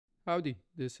Howdy,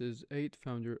 this is Aid,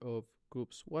 founder of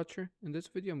Groups Watcher. In this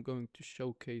video, I'm going to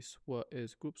showcase what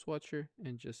is Groups Watcher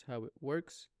and just how it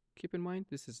works. Keep in mind,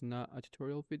 this is not a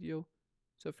tutorial video,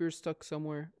 so if you're stuck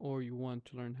somewhere or you want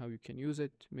to learn how you can use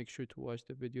it, make sure to watch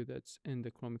the video that's in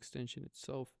the Chrome extension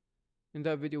itself. In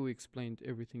that video, we explained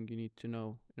everything you need to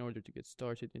know in order to get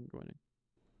started and running.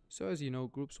 So as you know,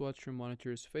 Groups Watcher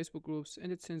monitors Facebook groups and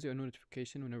it sends you a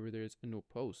notification whenever there is a new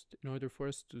post. In order for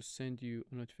us to send you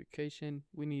a notification,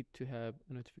 we need to have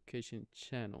a notification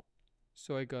channel.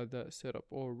 So I got that set up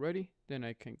already. Then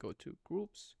I can go to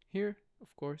groups. Here,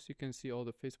 of course, you can see all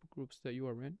the Facebook groups that you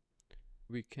are in.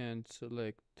 We can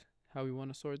select how we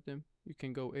want to sort them. You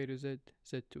can go A to Z,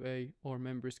 Z to A, or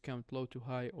members count low to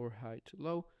high or high to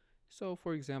low. So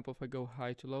for example, if I go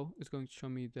high to low, it's going to show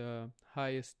me the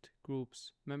highest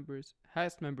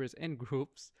members and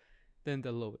groups, then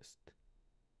the lowest.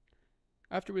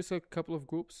 After we select a couple of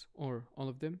groups, or all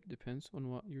of them, depends on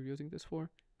what you're using this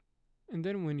for. And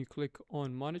then when you click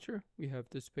on monitor, we have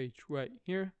this page right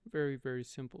here. Very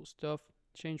simple stuff.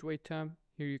 Change wait time.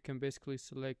 Here you can basically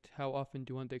select how often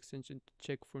do you want the extension to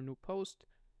check for new post.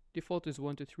 Default is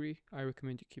 1 to 3. I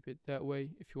recommend you keep it that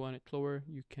way. If you want it lower,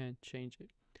 you can change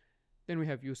it. Then we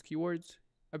have use keywords.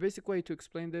 A basic way to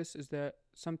explain this is that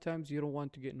sometimes you don't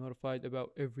want to get notified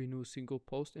about every new single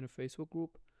post in a Facebook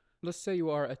group. Let's say you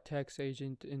are a tax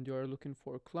agent and you are looking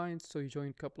for clients, so you join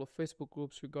a couple of Facebook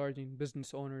groups regarding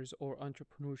business owners or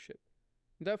entrepreneurship.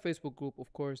 In that Facebook group,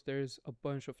 of course, there's a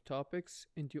bunch of topics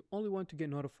and you only want to get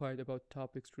notified about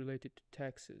topics related to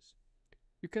taxes.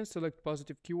 You can select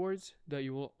positive keywords that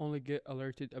you will only get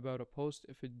alerted about a post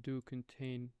if it do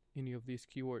contain any of these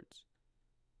keywords.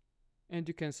 And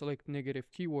you can select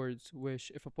negative keywords,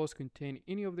 which if a post contain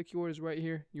any of the keywords right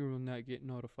here, you will not get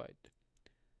notified.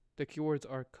 The keywords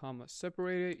are comma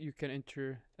separated. You can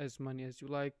enter as many as you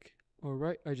like.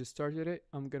 Alright, I just started it.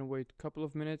 I'm gonna wait a couple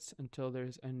of minutes until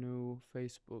there's a new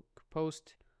Facebook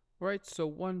post. Alright, so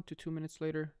 1 to 2 minutes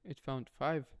later, it found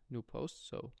 5 new posts.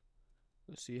 So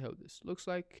let's see how this looks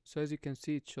like. So as you can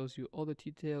see, it shows you all the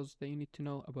details that you need to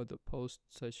know about the post,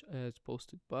 such as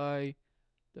posted by,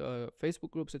 the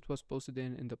Facebook groups it was posted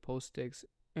in the post text,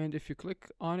 and if you click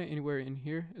on it anywhere in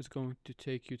here, it's going to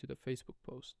take you to the Facebook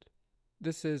post.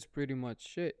 This is pretty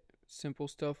much it. Simple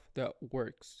stuff that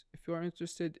works. If you are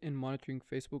interested in monitoring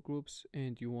Facebook groups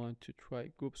and you want to try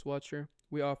Groups Watcher,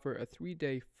 we offer a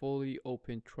 3-day fully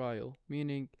open trial,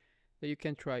 meaning that you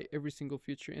can try every single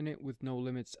feature in it with no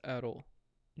limits at all.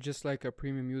 Just like a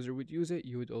premium user would use it,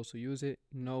 you would also use it,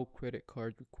 no credit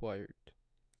card required.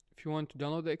 If you want to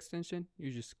download the extension,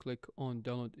 you just click on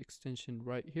download extension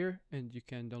right here and you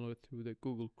can download it through the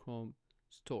Google Chrome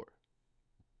store.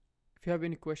 If you have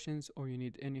any questions or you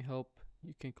need any help,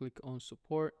 you can click on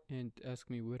support and ask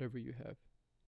me whatever you have.